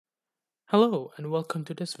Hello and welcome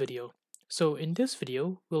to this video. So in this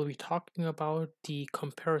video, we'll be talking about the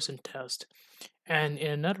comparison test. And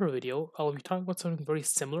in another video, I'll be talking about something very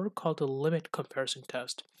similar called the limit comparison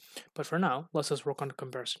test. But for now, let's just work on the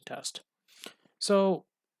comparison test. So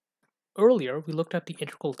earlier, we looked at the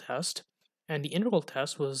integral test. And the integral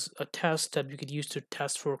test was a test that we could use to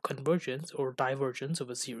test for convergence or divergence of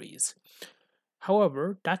a series.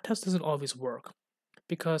 However, that test doesn't always work.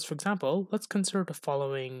 Because, for example, let's consider the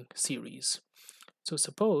following series. So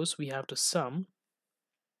suppose we have the sum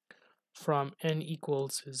from n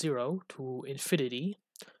equals 0 to infinity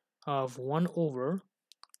of 1 over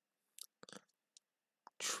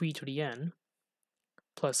 3 to the n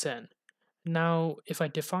plus n. Now, if I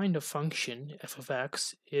define the function f of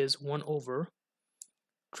x is 1 over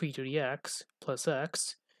 3 to the x plus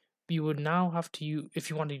x, we would now have to use, if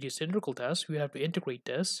you want to use the integral test, we have to integrate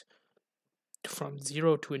this from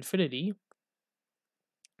 0 to infinity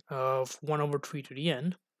of 1 over 3 to the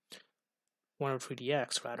n, 1 over 3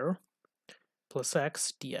 dx rather, plus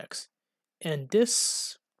x dx. And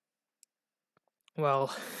this,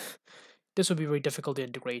 well, this would be very difficult to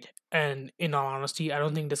integrate. And in all honesty, I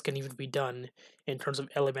don't think this can even be done in terms of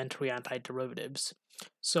elementary antiderivatives.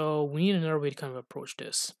 So we need another way to kind of approach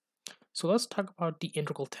this. So let's talk about the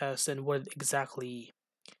integral test and what it exactly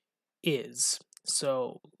is.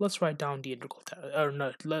 So let's write down the integral test, or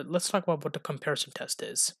no, let's talk about what the comparison test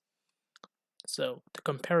is. So the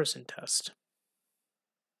comparison test.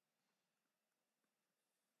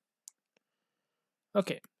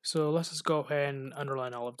 Okay, so let's just go ahead and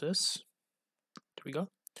underline all of this. There we go.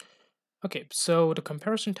 Okay, so the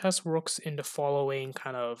comparison test works in the following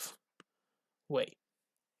kind of way.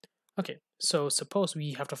 Okay, so suppose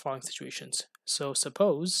we have the following situations. So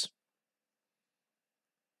suppose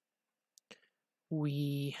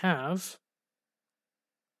we have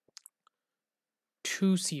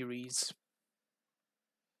two series.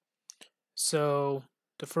 So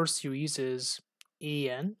the first series is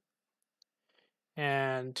an,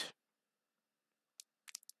 and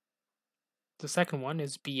the second one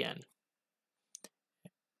is bn.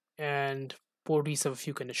 And both these have a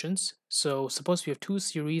few conditions. So suppose we have two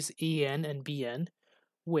series an and bn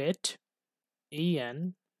with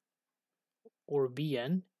an or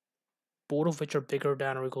bn, both of which are bigger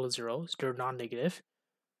than or equal to 0, so they're non-negative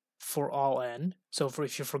for all n. So for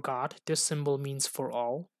if you forgot, this symbol means for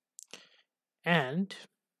all. And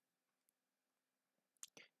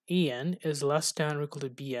en is less than or equal to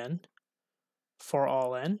bn for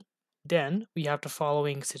all n, then we have the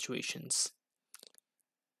following situations.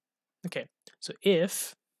 Okay, so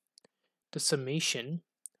if the summation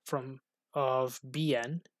of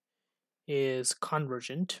bn is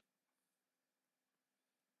convergent,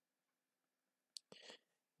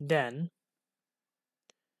 then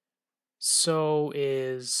so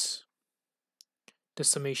is the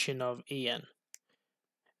summation of an.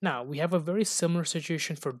 Now, we have a very similar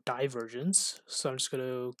situation for divergence, so I'm just going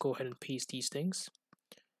to go ahead and paste these things.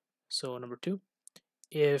 So number 2,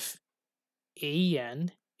 if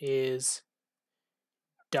an is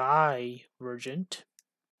divergent,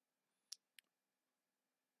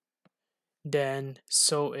 then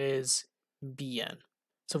so is bn.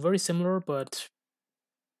 So very similar, but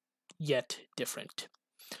yet different.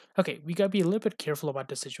 Okay, we gotta be a little bit careful about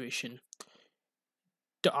this situation.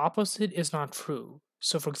 The opposite is not true.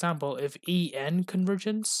 So for example, if an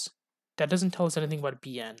convergence, that doesn't tell us anything about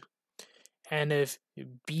bn. And if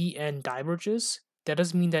bn diverges, that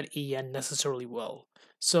doesn't mean that an necessarily will.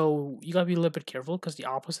 So you gotta be a little bit careful because the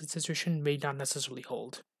opposite situation may not necessarily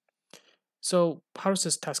hold. So how does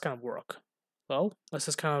this test kind of work? Well, let's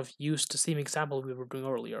just kind of use the same example we were doing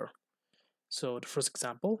earlier. So the first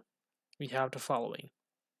example, we have the following.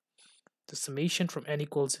 The summation from n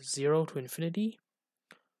equals 0 to infinity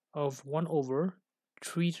of 1 over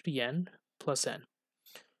 3 to the n plus n.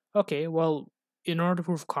 Okay, well, in order to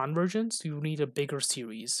prove convergence, you need a bigger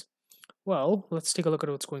series. Well, let's take a look at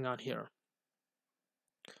what's going on here.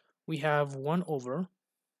 We have 1 over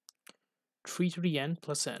 3 to the n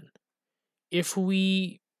plus n. If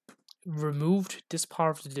we removed this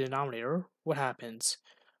part of the denominator, what happens?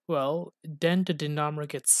 Well, then the denominator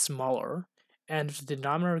gets smaller, and if the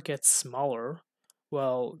denominator gets smaller,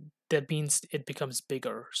 well, that means it becomes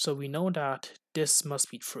bigger. So we know that this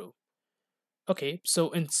must be true. Okay,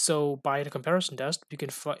 so by the comparison test, we can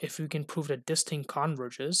if we can prove that this thing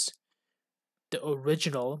converges, the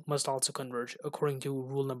original must also converge according to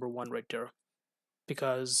rule number 1 right there.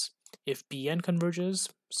 Because if bn converges,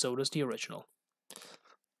 so does the original.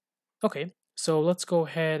 Okay, so let's go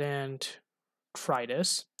ahead and try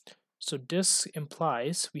this. So this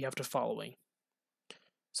implies we have the following.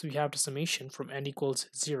 So we have the summation from n equals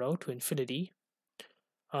 0 to infinity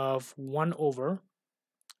of 1 over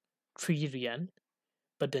 3 to the n,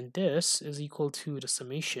 but then this is equal to the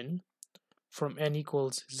summation from n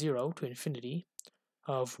equals 0 to infinity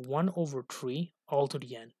of 1 over 3 all to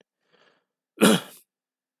the n.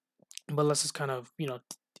 But let's just kind of,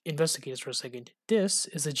 investigate this for a second. This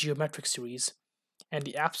is a geometric series, and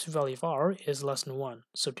the absolute value of r is less than 1.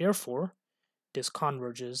 So therefore, this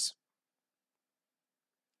converges.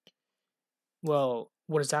 Well,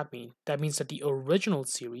 what does that mean? That means that the original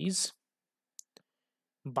series,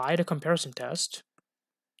 by the comparison test,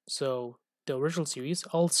 so the original series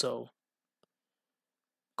also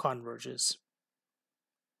converges.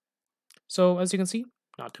 So as you can see,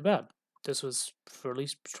 not too bad. This was fairly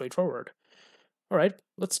straightforward. All right,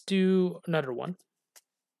 let's do another one.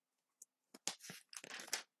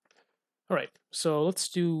 All right, so let's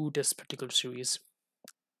do this particular series.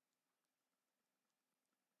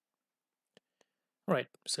 All right,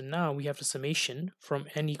 so now we have the summation from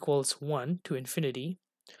n equals 1 to infinity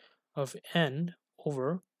of n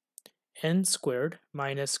over n squared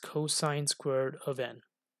minus cosine squared of n.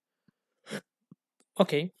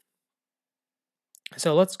 Okay,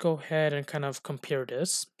 so let's go ahead and kind of compare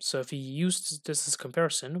this. So if we use this as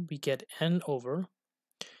comparison, we get n over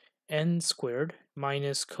n squared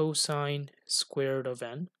minus cosine squared of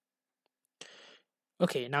n.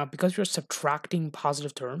 Okay, now because we're subtracting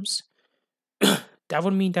positive terms, that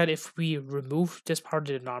would mean that if we remove this part of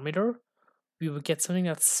the denominator, we would get something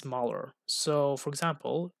that's smaller. So for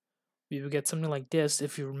example, we would get something like this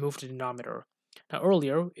if we remove the denominator. Now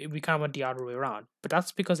earlier, we kind of went the other way around, but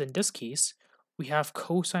that's because in this case, we have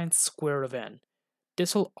cosine squared of n.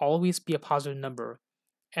 This will always be a positive number,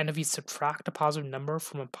 and if we subtract a positive number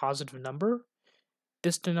from a positive number,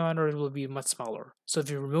 this denominator will be much smaller. So if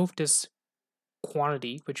you remove this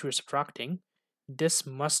quantity which we're subtracting, this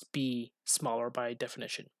must be smaller by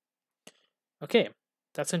definition. Okay,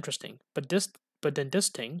 that's interesting. But then this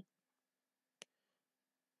thing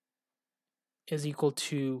is equal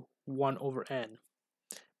to 1 over n.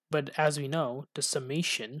 But as we know, the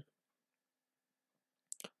summation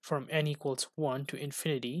from n equals 1 to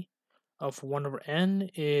infinity of 1 over n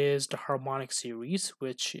is the harmonic series,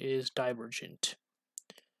 which is divergent.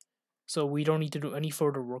 So we don't need to do any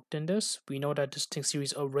further work than this. We know that this thing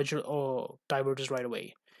series diverges right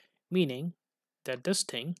away, meaning that this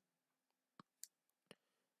thing,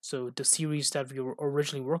 so the series that we were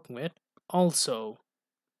originally working with, also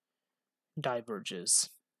diverges.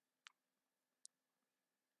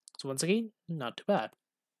 So once again, not too bad.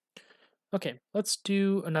 Okay, let's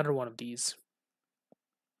do another one of these.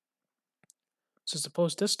 So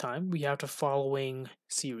suppose this time we have the following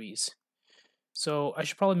series. So I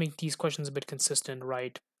should probably make these questions a bit consistent,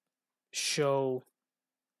 right? Show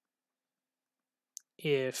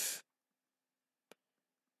if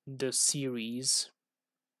the series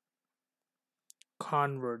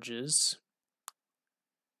converges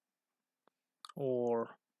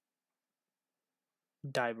or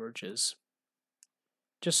diverges.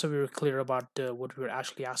 Just so we were clear about what we were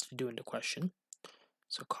actually asked to do in the question.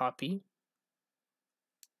 So copy.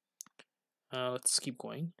 Let's keep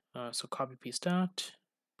going. So copy paste that.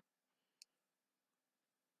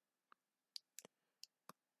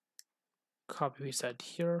 Copy paste that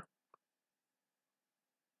here.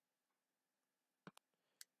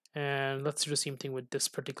 And let's do the same thing with this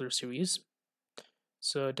particular series.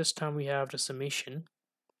 So this time we have the summation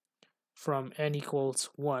from n equals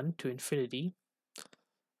 1 to infinity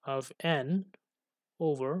of n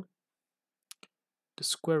over the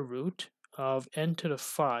square root of n to the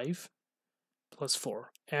 5 plus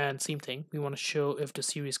 4. And same thing, we want to show if the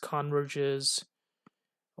series converges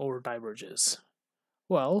or diverges.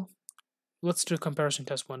 Well, let's do a comparison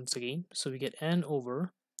test once again. So we get n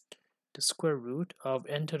over the square root of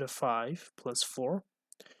n to the 5 plus 4.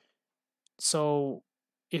 So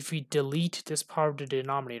if we delete this part of the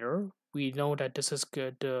denominator, we know that this is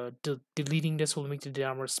good. Deleting this will make the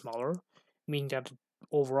denominator smaller, meaning that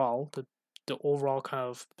overall, the overall kind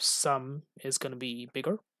of sum is going to be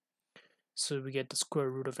bigger. So we get the square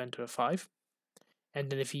root of n to the 5. And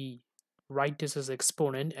then if we write this as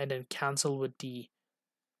exponent and then cancel with the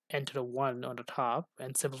n to the 1 on the top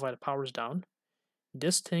and simplify the powers down,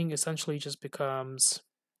 this thing essentially just becomes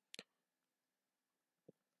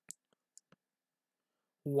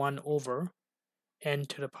 1 over n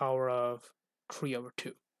to the power of 3 over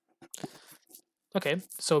 2. Okay,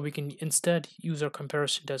 so we can instead use our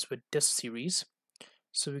comparison test with this series.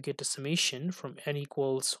 So we get the summation from n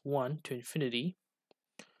equals 1 to infinity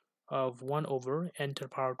of 1 over n to the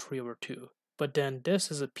power of 3 over 2. But then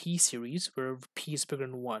this is a p series where p is bigger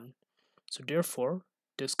than 1. So therefore,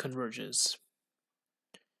 this converges,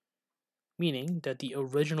 meaning that the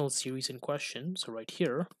original series in question, so right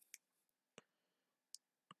here,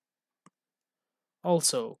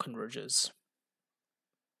 also converges.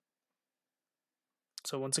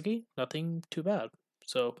 So once again, nothing too bad.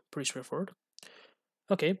 So pretty straightforward.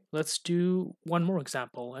 Okay, let's do one more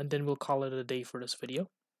example and then we'll call it a day for this video.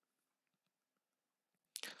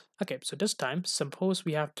 Okay, so this time, suppose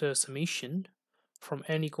we have the summation from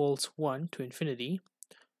n equals 1 to infinity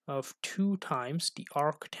of 2 times the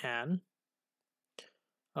arctan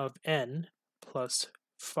of n plus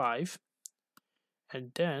 5,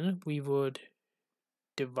 and then we would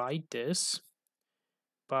divide this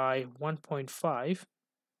by 1.5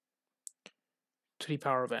 to the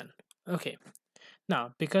power of n. Okay,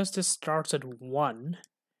 now because this starts at 1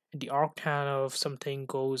 and the arctan of something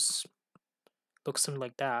looks something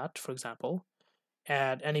like that, for example,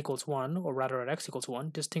 at n equals 1, or rather at x equals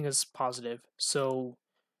 1, this thing is positive. So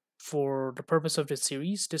for the purpose of this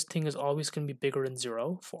series, this thing is always going to be bigger than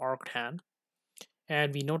 0 for arctan.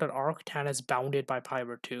 And we know that arctan is bounded by pi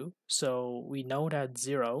over 2. So we know that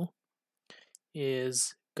 0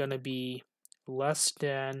 is going to be less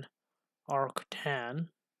than arctan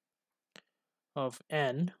of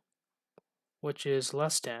n, which is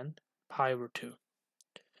less than pi over 2.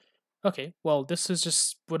 Okay, well, this is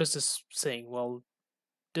just, what is this saying? Well,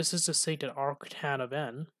 this is to say that arctan of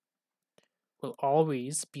n will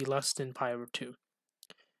always be less than pi over 2.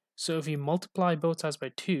 So if we multiply both sides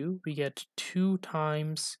by 2, we get 2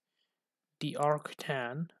 times the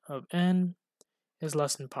arctan of n is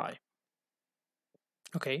less than pi.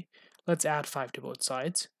 Okay, let's add 5 to both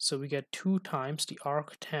sides. So we get 2 times the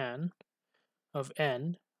arctan of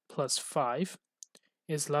n plus 5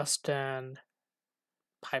 is less than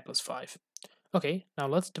pi plus 5. Okay, now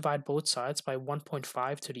let's divide both sides by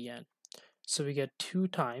 1.5 to the n. So we get 2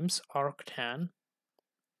 times arctan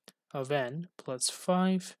of n plus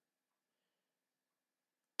 5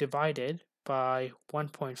 divided by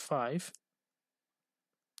 1.5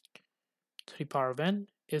 to the power of n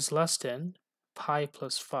is less than pi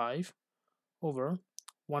plus 5 over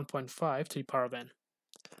 1.5 to the power of n.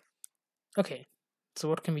 Okay, so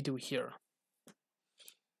what can we do here?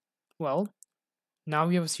 Well, now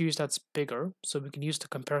we have a series that's bigger, so we can use the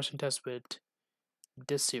comparison test with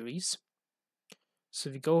this series. So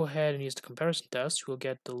if we go ahead and use the comparison test, we'll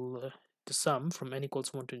get the sum from n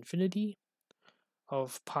equals 1 to infinity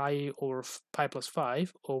of pi over pi plus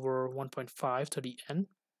 5 over 1.5 to the n.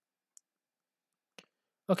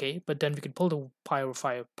 Okay, but then we can pull the pi over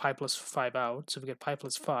 5, pi plus 5 out, so we get pi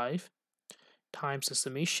plus 5 times the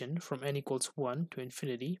summation from n equals 1 to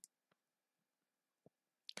infinity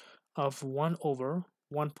of 1 over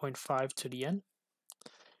 1.5 to the n.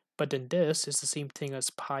 But then this is the same thing as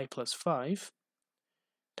pi plus 5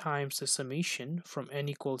 times the summation from n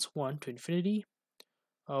equals 1 to infinity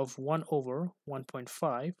of 1 over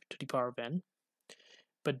 1.5 to the power of n.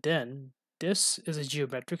 But then this is a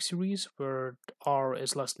geometric series where r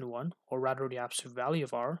is less than 1, or rather the absolute value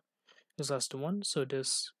of r is less than 1, so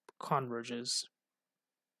this converges.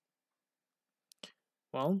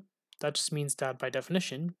 Well, that just means that by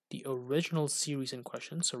definition, the original series in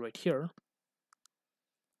question, so right here,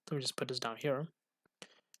 let me just put this down here.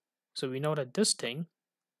 So we know that this thing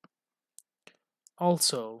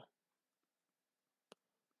also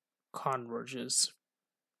converges.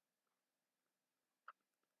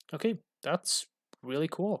 Okay, that's really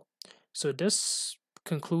cool. So this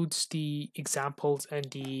concludes the examples and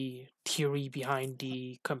the theory behind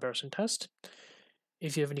the comparison test.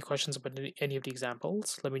 If you have any questions about any of the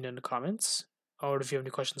examples, let me know in the comments. Or if you have any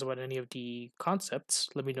questions about any of the concepts,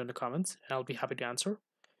 let me know in the comments and I'll be happy to answer.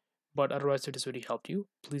 But otherwise, if this video helped you,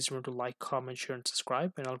 please remember to like, comment, share, and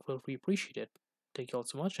subscribe, and I'll really appreciate it. Thank you all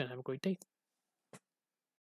so much and have a great day.